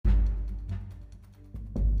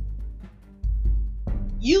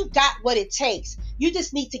you got what it takes. You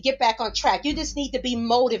just need to get back on track. You just need to be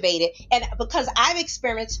motivated. And because I've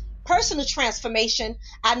experienced personal transformation,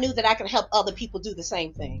 I knew that I could help other people do the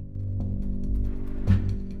same thing.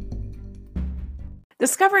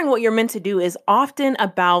 Discovering what you're meant to do is often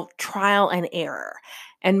about trial and error.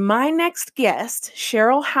 And my next guest,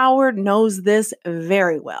 Cheryl Howard, knows this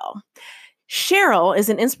very well. Cheryl is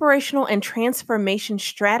an inspirational and transformation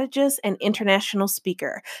strategist and international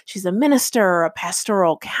speaker. She's a minister, a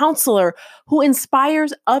pastoral counselor who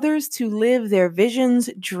inspires others to live their visions,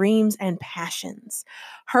 dreams, and passions.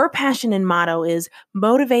 Her passion and motto is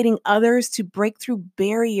motivating others to break through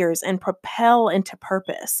barriers and propel into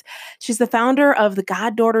purpose. She's the founder of the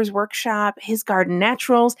Goddaughters Workshop, His Garden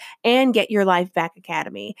Naturals, and Get Your Life Back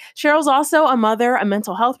Academy. Cheryl's also a mother, a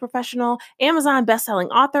mental health professional, Amazon bestselling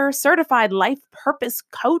author, certified life purpose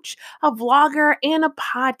coach, a vlogger, and a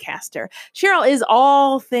podcaster. Cheryl is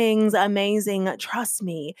all things amazing. Trust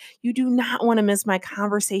me, you do not want to miss my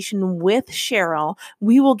conversation with Cheryl.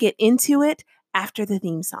 We will get into it after the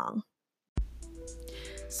theme song.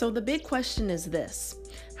 So the big question is this: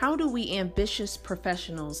 how do we ambitious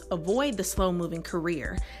professionals avoid the slow-moving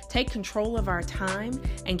career, take control of our time,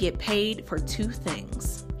 and get paid for two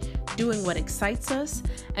things? Doing what excites us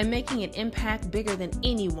and making an impact bigger than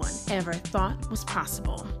anyone ever thought was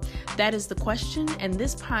possible. That is the question, and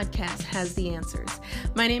this podcast has the answers.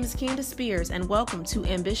 My name is Candace Spears, and welcome to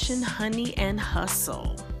Ambition, Honey, and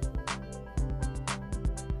Hustle.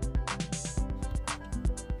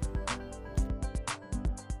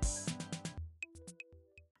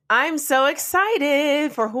 I'm so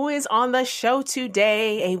excited for who is on the show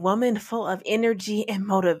today, a woman full of energy and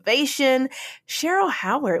motivation, Cheryl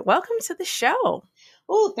Howard. Welcome to the show.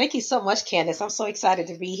 Oh, thank you so much, Candace. I'm so excited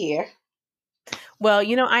to be here. Well,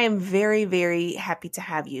 I am very, very happy to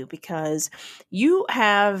have you because you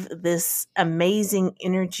have this amazing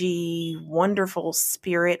energy, wonderful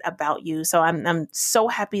spirit about you. So I'm so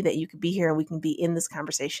happy that you could be here and we can be in this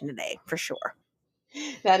conversation today, for sure.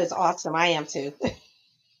 That is awesome. I am too.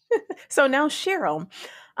 So now, Cheryl,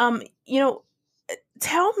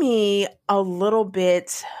 tell me a little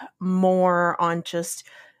bit more on just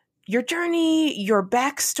your journey, your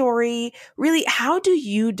backstory. Really, how do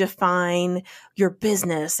you define your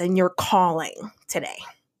business and your calling today?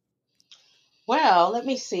 Well, let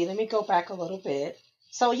me see. Let me go back a little bit.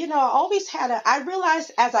 So, I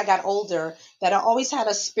realized as I got older that I always had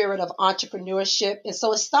a spirit of entrepreneurship. And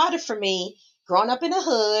so it started for me growing up in the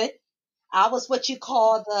hood. I was what you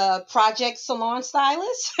call the project salon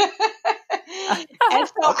stylist. And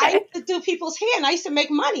so I Okay. used to do people's hair and I used to make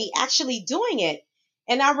money actually doing it.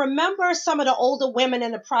 And I remember some of the older women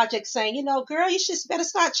in the project saying, girl, you should better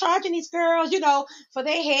start charging these girls, for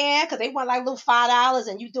their hair because they want like little $5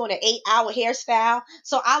 and you doing an 8-hour hairstyle.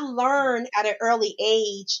 So I learned at an early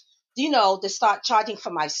age, to start charging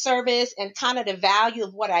for my service and kind of the value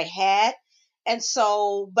of what I had. And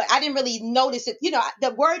so, but I didn't really notice it.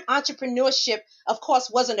 The word entrepreneurship, of course,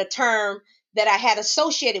 wasn't a term that I had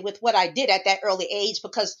associated with what I did at that early age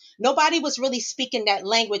because nobody was really speaking that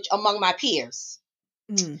language among my peers.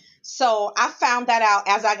 Mm. So I found that out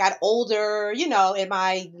as I got older, in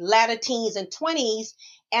my latter teens and 20s.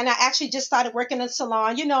 And I actually just started working in a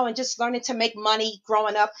salon, and just learning to make money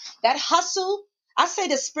growing up. That hustle, I say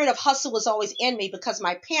the spirit of hustle was always in me because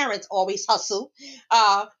my parents always hustle.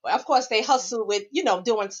 Of course, they hustle with,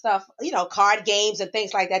 doing stuff, card games and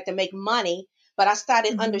things like that to make money. But I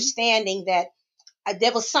started understanding that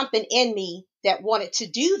there was something in me that wanted to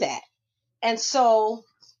do that. And so,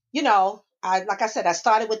 like I said, I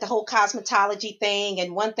started with the whole cosmetology thing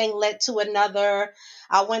and one thing led to another.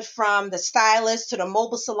 I went from the stylist to the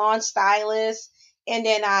mobile salon stylist. And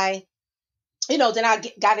then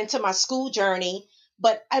got into my school journey,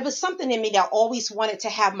 but it was something in me that always wanted to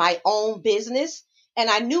have my own business. And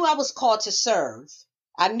I knew I was called to serve.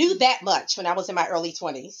 I knew that much when I was in my early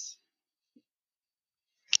 20s.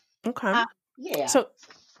 Okay. Yeah.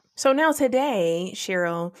 So now today,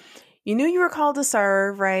 Cheryl, you knew you were called to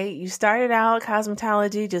serve, right? You started out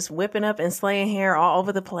cosmetology, just whipping up and slaying hair all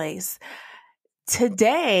over the place.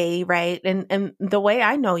 Today, right? And the way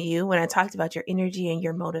I know you, when I talked about your energy and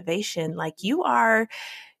your motivation, like you are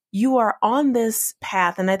on this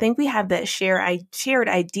path. And I think we have that shared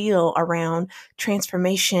ideal around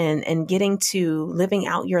transformation and getting to living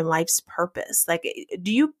out your life's purpose. Like,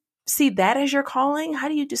 do you see that as your calling? How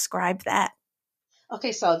do you describe that?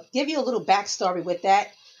 Okay, so give you a little backstory with that.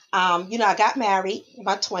 I got married in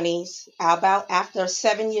my 20s. About after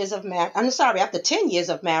 7 years of marriage, after 10 years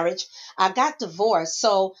of marriage, I got divorced.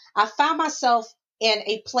 So I found myself in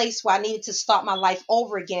a place where I needed to start my life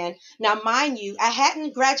over again. Now, mind you, I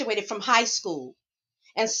hadn't graduated from high school.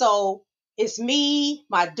 And so it's me,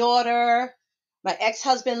 my daughter, my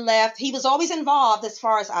ex-husband left. He was always involved as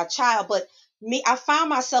far as our child, but me, I found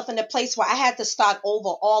myself in a place where I had to start over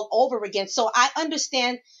all over again. So I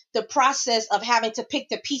understand the process of having to pick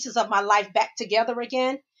the pieces of my life back together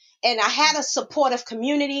again. And I had a supportive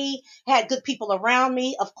community, had good people around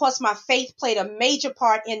me. Of course, my faith played a major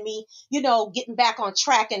part in me, getting back on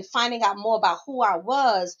track and finding out more about who I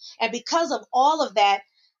was. And because of all of that,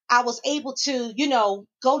 I was able to,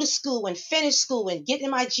 go to school and finish school and get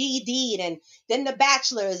in my GED and then the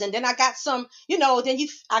bachelor's. And then I got some,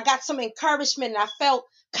 I got some encouragement and I felt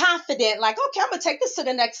confident, like, okay, I'm going to take this to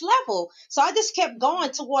the next level. So I just kept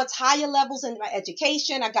going towards higher levels in my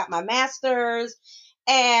education. I got my master's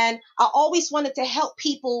and I always wanted to help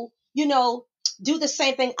people, do the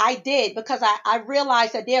same thing I did because I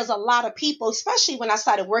realized that there's a lot of people, especially when I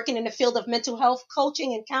started working in the field of mental health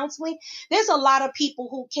coaching and counseling. There's a lot of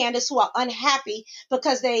people Candace, who are unhappy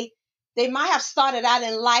because they might have started out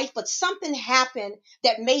in life, but something happened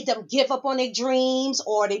that made them give up on their dreams,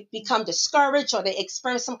 or they become discouraged, or they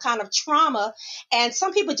experience some kind of trauma. And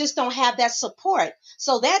some people just don't have that support.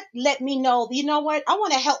 So that let me know, you know what? I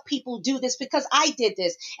want to help people do this because I did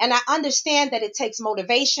this. And I understand that it takes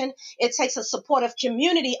motivation. It takes a supportive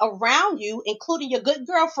community around you, including your good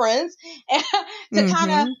girlfriends, to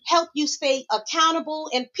kind of help you stay accountable,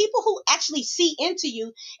 and people who actually see into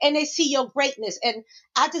you and they see your greatness. And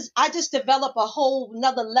I just developed a whole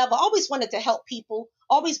nother level. I always wanted to help people,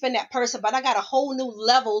 always been that person, but I got a whole new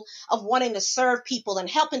level of wanting to serve people and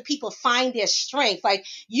helping people find their strength. Like,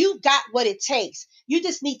 you got what it takes. You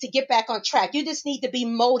just need to get back on track. You just need to be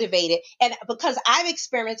motivated. And because I've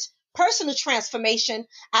experienced personal transformation,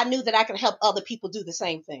 I knew that I could help other people do the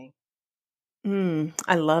same thing.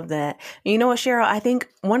 I love that. You know what, Cheryl? I think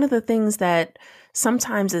one of the things that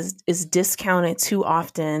sometimes is discounted too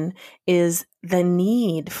often is the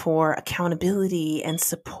need for accountability and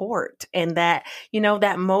support, and that,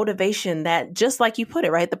 that motivation, that, just like you put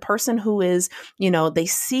it, right? The person who is, they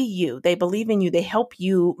see you, they believe in you, they help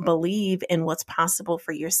you believe in what's possible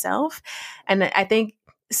for yourself. And I think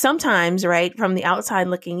sometimes, right, from the outside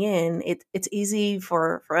looking in, it's easy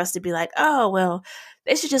for us to be like, oh, well,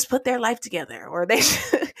 they should just put their life together, or they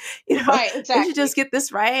should, Right, exactly. they should just get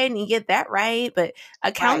this right and you get that right. But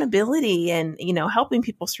accountability and, helping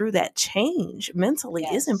people through that change mentally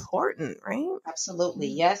is important, right? Absolutely.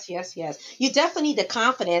 Yes, yes, yes. You definitely need the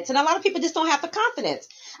confidence. And a lot of people just don't have the confidence.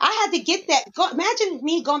 I had to get that. Imagine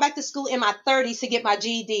me going back to school in my 30s to get my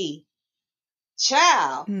GED.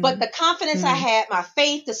 Child. But the confidence I had, my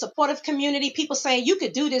faith, the supportive community, people saying, you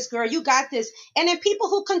could do this, girl, you got this. And then people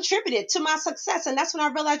who contributed to my success. And that's when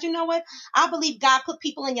I realized, you know what? I believe God put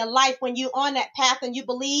people in your life when you're on that path and you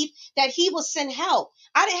believe that He will send help.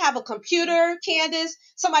 I didn't have a computer, Candace.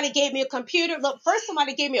 Somebody gave me a computer. Look, first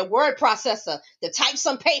somebody gave me a word processor to type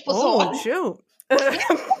some papers on. Oh, shoot. Then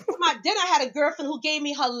I had a girlfriend who gave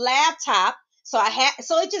me her laptop. So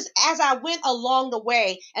it just, as I went along the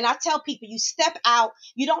way, and I tell people, you step out,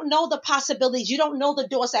 you don't know the possibilities, you don't know the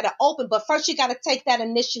doors that are open, but first you got to take that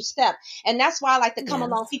initial step. And that's why I like to come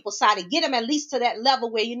along people's side and get them at least to that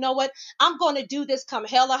level where, you know what, I'm going to do this come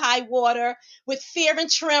hell or high water with fear and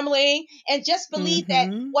trembling, and just believe that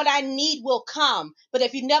what I need will come. But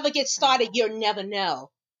if you never get started, you'll never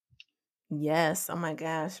know. Yes. Oh my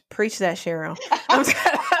gosh. Preach that, Cheryl.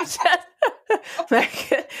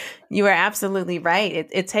 You are absolutely right.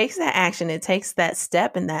 It takes that action. It takes that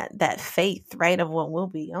step and that faith, right, of what will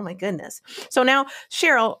be. Oh my goodness. So now,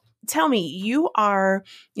 Cheryl, tell me, you are,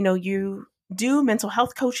 you do mental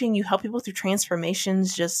health coaching. You help people through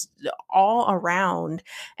transformations just all around.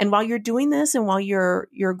 And while you're doing this and while you're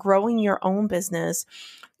growing your own business,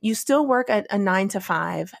 you still work at a 9 to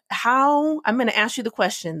 5. How, I'm going to ask you the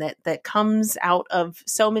question that comes out of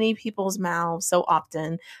so many people's mouths so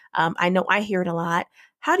often. I know I hear it a lot.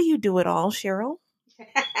 How do you do it all, Cheryl?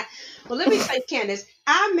 Well, let me say, Candace,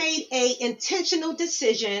 I made a intentional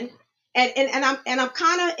decision, and I'm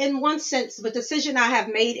kind of, in one sense, the decision I have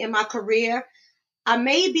made in my career. I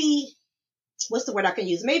may be, what's the word I can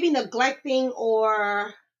use? Maybe neglecting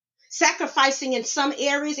or sacrificing in some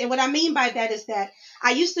areas. And what I mean by that is that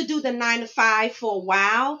I used to do the 9 to 5 for a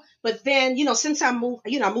while, but then, since I moved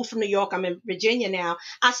from New York, I'm in Virginia now.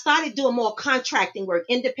 I started doing more contracting work,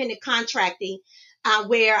 independent contracting,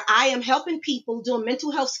 where I am helping people doing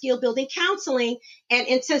mental health skill building counseling and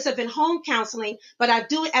intensive and home counseling. But I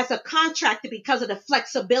do it as a contractor because of the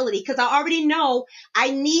flexibility, because I already know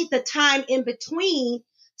I need the time in between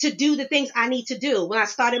to do the things I need to do. When I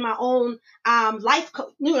started my own life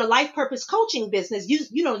purpose coaching business,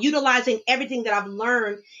 utilizing everything that I've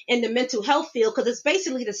learned in the mental health field, because it's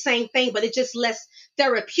basically the same thing, but it's just less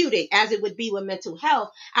therapeutic as it would be with mental health.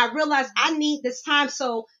 I realized I need this time.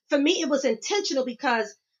 So for me, it was intentional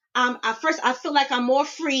because I feel like I'm more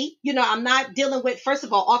free. I'm not dealing with, first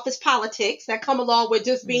of all, office politics that come along with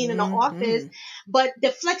just being in the office, but the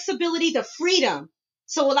flexibility, the freedom.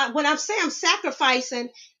 So when I'm saying I'm sacrificing,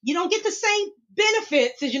 you don't get the same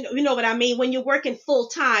benefits as you know what I mean when you're working full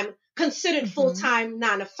time, considered full time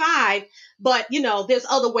 9 to 5. But there's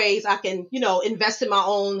other ways I can invest in my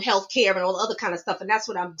own health care and all the other kind of stuff, and that's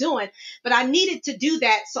what I'm doing. But I needed to do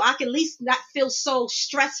that so I can at least not feel so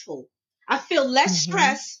stressful. I feel less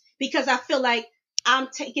stress because I feel like I'm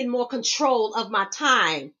taking more control of my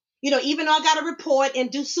time. Even though I got to report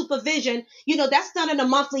and do supervision, that's done on a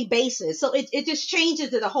monthly basis. So it just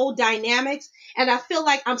changes the whole dynamics. And I feel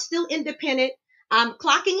like I'm still independent. I'm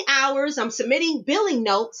clocking hours. I'm submitting billing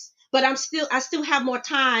notes, but I still have more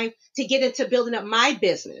time to get into building up my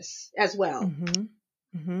business as well.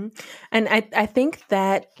 And I think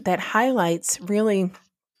that highlights really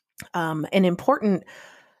an important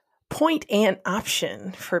point and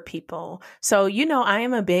option for people. So, I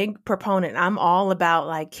am a big proponent. I'm all about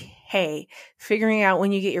like, hey, figuring out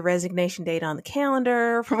when you get your resignation date on the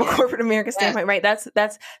calendar from a corporate America standpoint, right?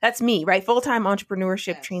 That's me, right? Full-time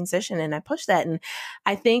entrepreneurship transition. And I push that. And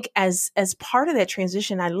I think as part of that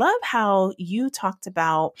transition, I love how you talked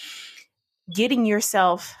about getting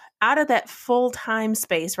yourself out of that full-time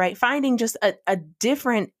space, right? Finding just a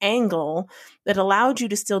different angle that allowed you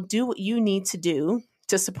to still do what you need to do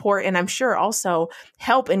to support, and I'm sure also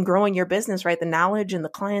help in growing your business, right? The knowledge and the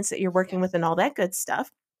clients that you're working with and all that good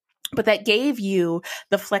stuff. But that gave you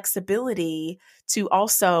the flexibility to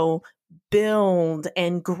also build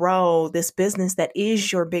and grow this business that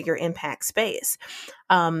is your bigger impact space.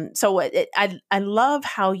 So I love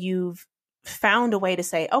how you've found a way to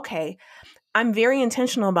say, okay, I'm very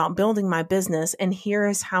intentional about building my business, and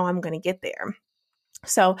here's how I'm going to get there.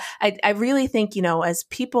 So I really think, as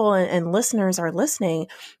people and listeners are listening,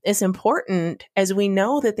 it's important as we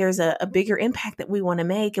know that there's a bigger impact that we want to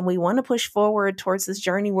make, and we want to push forward towards this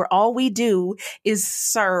journey where all we do is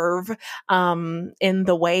serve in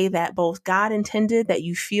the way that both God intended, that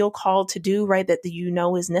you feel called to do, right? That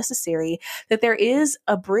is necessary, that there is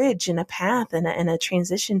a bridge and a path and a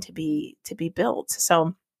transition to be built.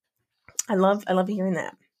 So I love hearing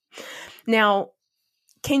that. Now,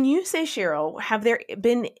 can you say, Cheryl, have there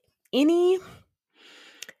been any,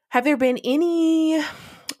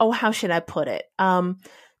 how should I put it?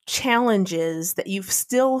 Challenges that you've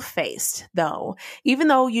still faced though, even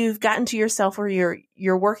though you've gotten to yourself where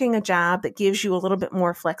you're working a job that gives you a little bit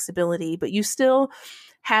more flexibility, but you still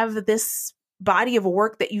have this body of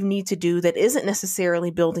work that you need to do that isn't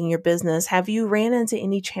necessarily building your business. Have you ran into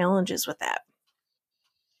any challenges with that?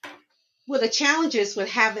 Well, the challenges with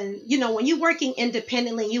having, when you're working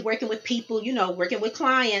independently, you're working with people, working with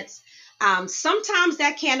clients, sometimes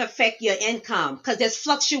that can affect your income because there's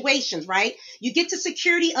fluctuations, right? You get the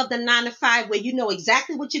security of the 9 to 5 where you know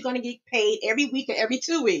exactly what you're going to get paid every week or every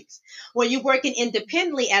 2 weeks. When you're working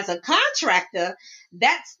independently as a contractor,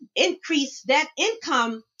 that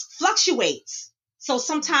income fluctuates. So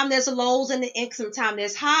sometimes there's lows and sometimes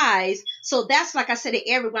there's highs. So that's, like I said, the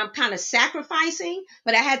area where I'm kind of sacrificing,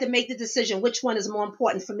 but I had to make the decision which one is more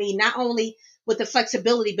important for me, not only with the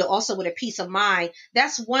flexibility, but also with a peace of mind.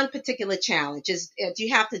 That's one particular challenge is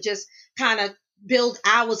you have to just kind of build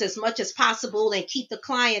hours as much as possible and keep the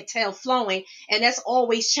clientele flowing. And that's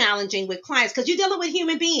always challenging with clients because you're dealing with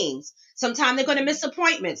human beings. Sometimes they're going to miss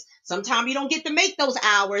appointments. Sometimes you don't get to make those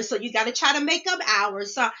hours. So you got to try to make up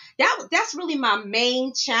hours. So that's really my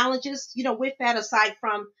main challenges, with that, aside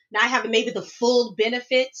from not having maybe the full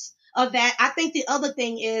benefits of that. I think the other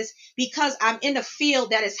thing is because I'm in a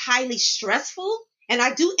field that is highly stressful, and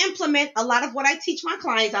I do implement a lot of what I teach my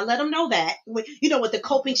clients. I let them know that, with the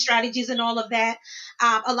coping strategies and all of that.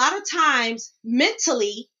 A lot of times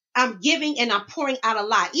mentally, I'm giving and I'm pouring out a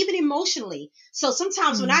lot, even emotionally. So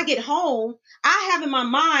sometimes when I get home, I have in my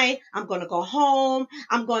mind, I'm going to go home.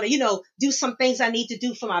 I'm going to, do some things I need to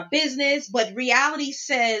do for my business. But reality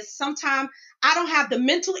says sometimes I don't have the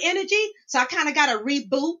mental energy. So I kind of got to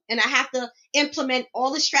reboot and I have to implement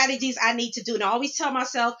all the strategies I need to do. And I always tell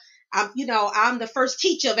myself, I'm the first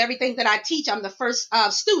teacher of everything that I teach. I'm the first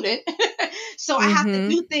student. So I have to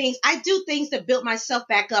do things. I do things to build myself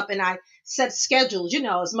back up, and I set schedules,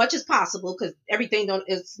 as much as possible because everything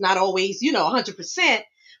is not always, 100%.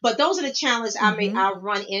 But those are the challenges I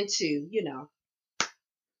run into.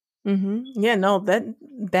 Yeah, no,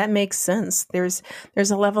 that makes sense. There's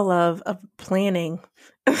a level of planning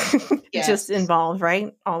just Yes. involved,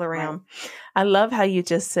 right? All Right. around. I love how you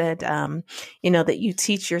just said, that you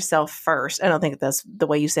teach yourself first. I don't think that's the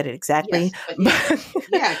way you said it exactly, Yes. But yeah. but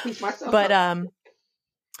Yeah. I teach myself but first.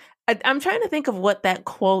 I'm trying to think of what that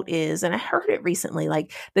quote is, and I heard it recently.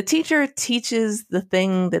 Like the teacher teaches the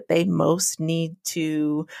thing that they most need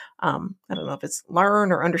to, I don't know if it's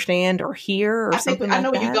learn or understand or hear or I think something I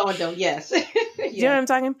know like where you're that. going though. Yes. Do you know what Yes. I'm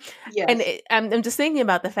talking? And Yes. I'm just thinking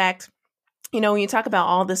about the fact, when you talk about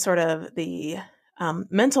all this sort of the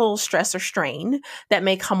mental stress or strain that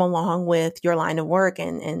may come along with your line of work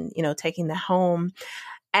and taking that home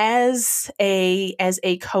as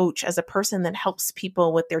a coach, as a person that helps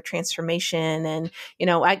people with their transformation, and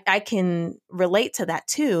I can relate to that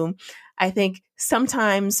too. I think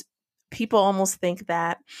sometimes people almost think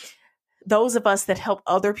that those of us that help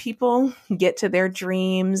other people get to their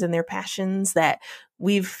dreams and their passions, that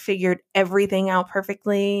we've figured everything out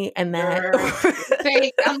perfectly, and that Girl.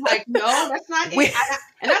 Say, I'm like, no, that's not it. we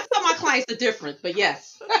And I tell my clients the difference, but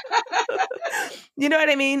yes. you know what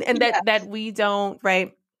I mean? And Yeah. that we don't,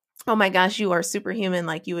 right? Oh my gosh, you are superhuman.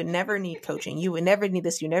 Like you would never need coaching. You would never need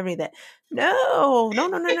this. You never need that. No, no,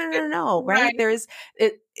 no, no, no, no, no. Right? Right. There's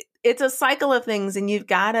it's a cycle of things, and you've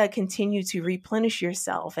got to continue to replenish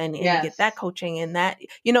yourself and get that Yes. coaching and that,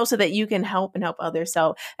 so that you can help and help others.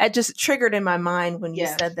 So that just triggered in my mind when you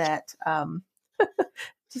Yes. said that.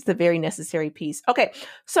 Just a very necessary piece. Okay.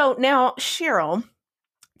 So now, Cheryl,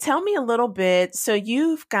 tell me a little bit. So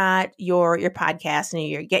you've got your podcast and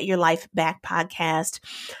your Get Your Life Back podcast.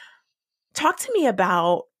 Talk to me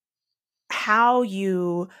about how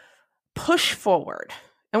you push forward.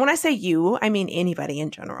 And when I say you, I mean anybody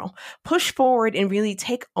in general. Push forward and really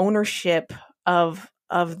take ownership of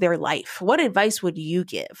their life. What advice would you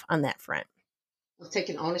give on that front?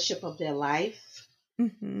 Taking ownership of their life.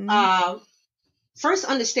 Mm-hmm. Uh, First,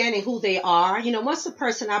 understanding who they are. Once a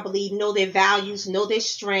person, I believe, know their values, know their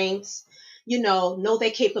strengths, know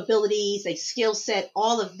their capabilities, their skill set,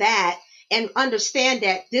 all of that, and understand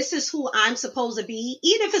that this is who I'm supposed to be,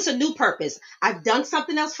 even if it's a new purpose. I've done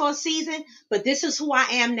something else for a season, but this is who I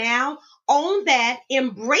am now. Own that,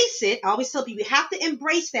 embrace it. I always tell people you have to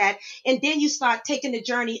embrace that, and then you start taking the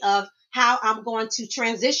journey of how I'm going to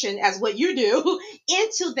transition as what you do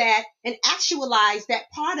into that and actualize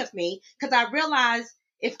that part of me. Because I realize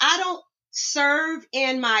if I don't serve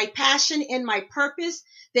in my passion, in my purpose,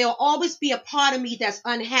 there'll always be a part of me that's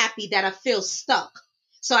unhappy, that I feel stuck.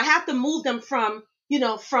 So I have to move them from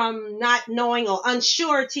not knowing or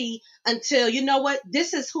unsurety until, what,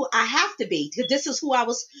 this is who I have to be. This is who I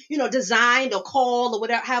was, designed or called or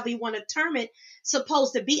whatever, however you want to term it,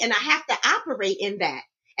 supposed to be. And I have to operate in that.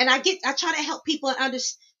 And I try to help people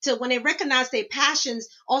to, when they recognize their passions,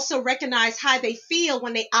 also recognize how they feel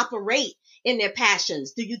when they operate in their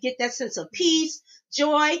passions. Do you get that sense of peace,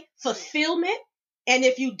 joy, fulfillment? And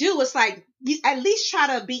if you do, it's like you at least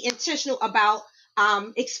try to be intentional about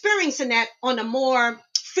experiencing that on a more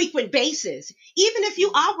frequent basis. Even if you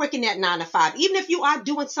are working at 9 to 5, even if you are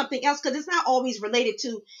doing something else, because it's not always related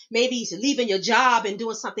to maybe leaving your job and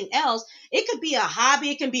doing something else. It could be a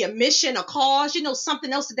hobby, it can be a mission, a cause,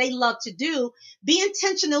 something else that they love to do. Be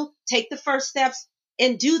intentional, take the first steps,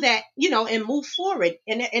 and do that, and move forward.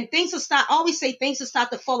 And things will start. I always say things will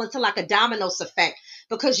start to fall into like a dominoes effect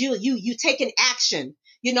because you taking action.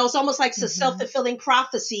 It's almost like it's a Mm-hmm. self-fulfilling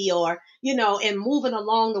prophecy, or and moving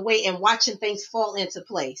along the way and watching things fall into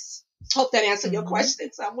place. Hope that answered your Mm-hmm.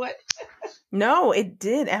 question somewhat. No, it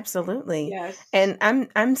did absolutely. Yes. And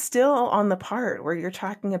I'm still on the part where you're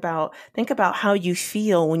talking about, think about how you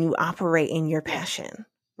feel when you operate in your Yes. passion.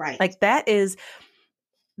 Right. Like that is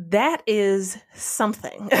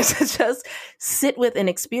something to just sit with and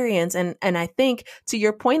experience. And I think to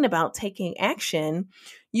your point about taking action,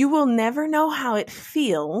 you will never know how it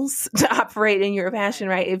feels to operate in your passion,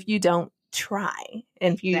 right? If you don't try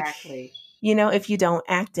and Exactly. if you don't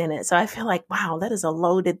act in it. So I feel like, wow, that is a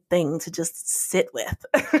loaded thing to just sit with.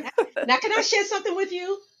 Now, can I share something with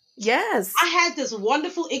you? I Yes. had this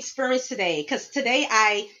wonderful experience today because today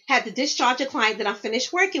I had to discharge a client that I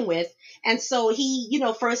finished working with. And so he,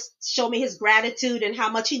 first showed me his gratitude and how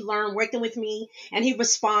much he learned working with me. And he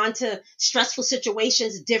respond to stressful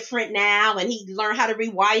situations different now. And he learned how to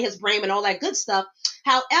rewire his brain and all that good stuff.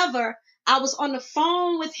 However, I was on the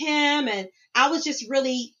phone with him and I was just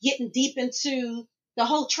really getting deep into the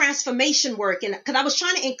whole transformation work. And because I was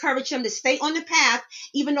trying to encourage him to stay on the path,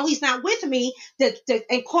 even though he's not with me,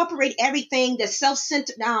 to incorporate everything, the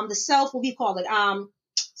self-centered, the self, what do you call it?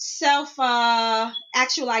 Self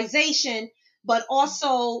actualization, but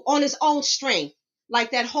also on his own strength.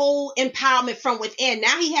 like that whole empowerment from within.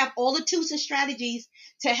 Now he have all the tools and strategies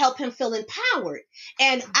to help him feel empowered.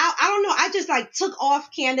 And I don't know, I just like took off,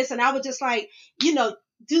 Candace, and I was just like, you know,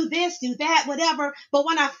 do this, do that, whatever. But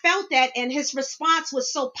when I felt that and his response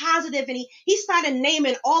was so positive and he started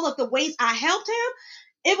naming all of the ways I helped him,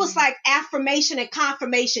 it was like affirmation and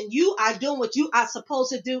confirmation. You are doing what you are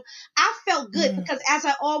supposed to do. I felt good because, as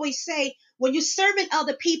I always say, when you're serving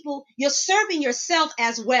other people, you're serving yourself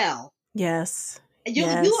as well. Yes. You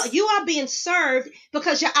are being served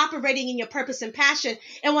because you're operating in your purpose and passion.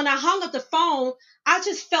 And when I hung up the phone, I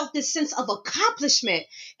just felt this sense of accomplishment.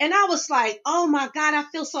 And I was like, oh my God, I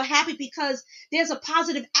feel so happy because there's a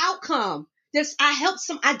positive outcome.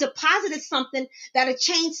 I deposited something that'll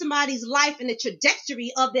change somebody's life and the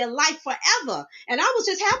trajectory of their life forever. And I was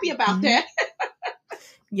just happy about that.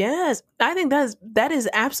 Yes, I think that is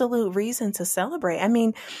absolute reason to celebrate. I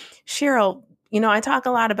mean, Cheryl, I talk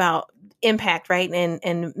a lot about impact, right?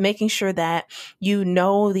 And making sure that you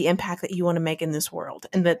know the impact that you want to make in this world,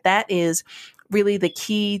 and that is really the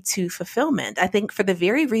key to fulfillment. I think for the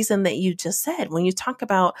very reason that you just said, when you talk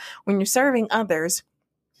about when you're serving others,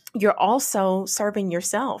 you're also serving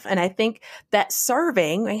yourself. And I think that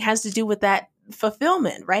serving has to do with that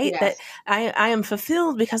fulfillment, right? Yes. That I am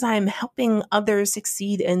fulfilled because I am helping others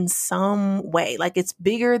succeed in some way. Like it's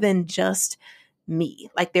bigger than just me.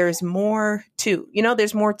 Like there's more to,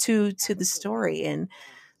 there's more to the story. And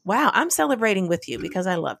wow, I'm celebrating with you because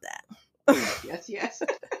I love that. Yes.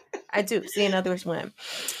 I do, seeing others win.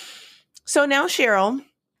 So now, Cheryl,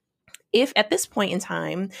 if at this point in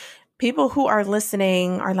time, people who are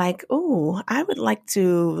listening are like, oh, I would like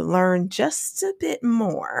to learn just a bit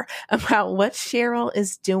more about what Cheryl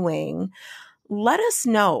is doing, let us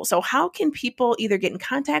know. So how can people either get in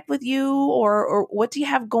contact with you or what do you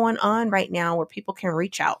have going on right now where people can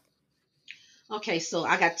reach out? Okay, so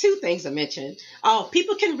I got two things to mention.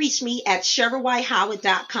 People can reach me at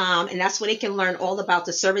CherylWhiteHoward.com, and that's where they can learn all about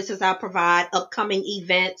the services I provide, upcoming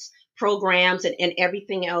events, programs, and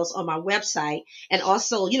everything else on my website. And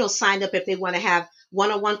also, sign up if they want to have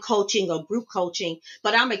one-on-one coaching or group coaching.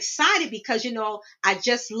 But I'm excited because, I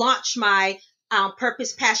just launched my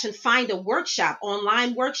Purpose Passion Finder workshop,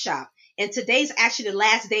 online workshop. And today's actually the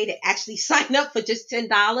last day to actually sign up for just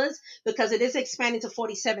 $10 because it is expanding to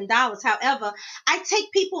 $47. However, I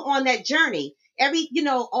take people on that journey.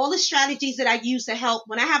 All the strategies that I use to help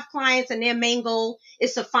when I have clients and their main goal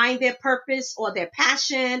is to find their purpose or their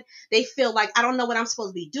passion. They feel like, I don't know what I'm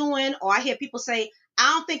supposed to be doing. Or I hear people say,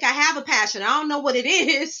 I don't think I have a passion. I don't know what it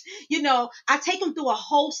is. I take them through a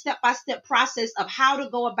whole step-by-step process of how to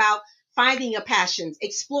go about finding your passions,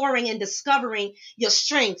 exploring and discovering your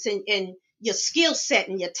strengths and your skill set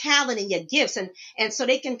and your talent and your gifts. And so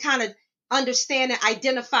they can kind of understand and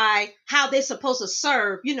identify how they're supposed to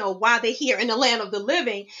serve, while they're here in the land of the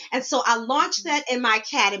living. And so I launched that in my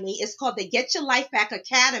academy. It's called the Get Your Life Back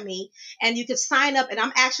Academy. And you can sign up, and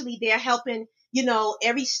I'm actually there helping,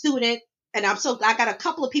 every student. And I got a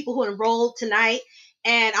couple of people who enrolled tonight,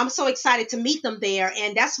 and I'm so excited to meet them there.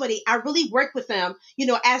 And that's what I really work with them,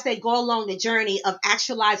 as they go along the journey of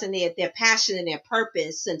actualizing their passion and their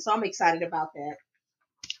purpose. And so I'm excited about that.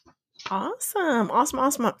 Awesome.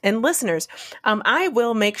 And listeners, I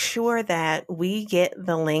will make sure that we get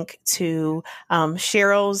the link to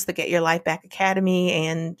Cheryl's, the Get Your Life Back Academy,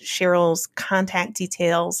 and Cheryl's contact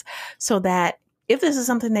details so that if this is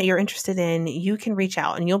something that you're interested in, you can reach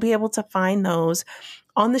out and you'll be able to find those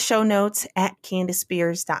on the show notes at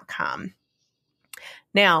CandaceSpears.com.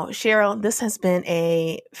 Now, Cheryl, this has been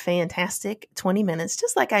a fantastic 20 minutes,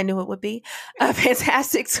 just like I knew it would be. A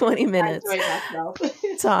fantastic 20 minutes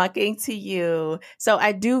talking to you. So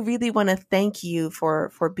I do really want to thank you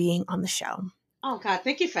for being on the show. Oh, God,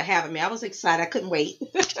 thank you for having me. I was excited. I couldn't wait.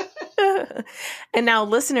 And now,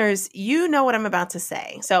 listeners, you know what I'm about to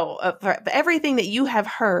say. So for everything that you have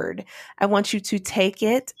heard, I want you to take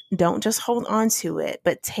it. Don't just hold on to it,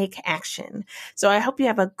 but take action. So I hope you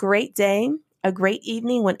have a great day, a great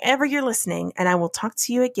evening whenever you're listening, and I will talk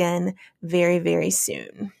to you again very, very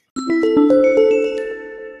soon.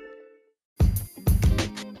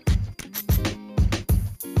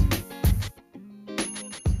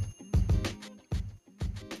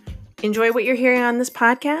 Enjoy what you're hearing on this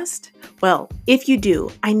podcast? Well, if you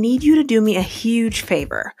do, I need you to do me a huge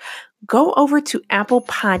favor. Go over to Apple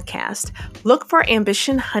Podcast, look for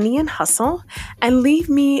Ambition, Honey, and Hustle, and leave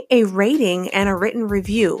me a rating and a written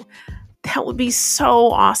review. That would be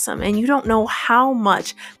so awesome. And you don't know how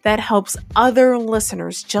much that helps other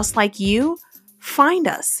listeners just like you find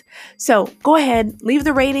us. So go ahead, leave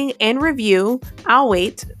the rating and review. I'll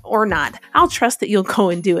wait or not. I'll trust that you'll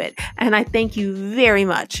go and do it. And I thank you very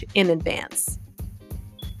much in advance.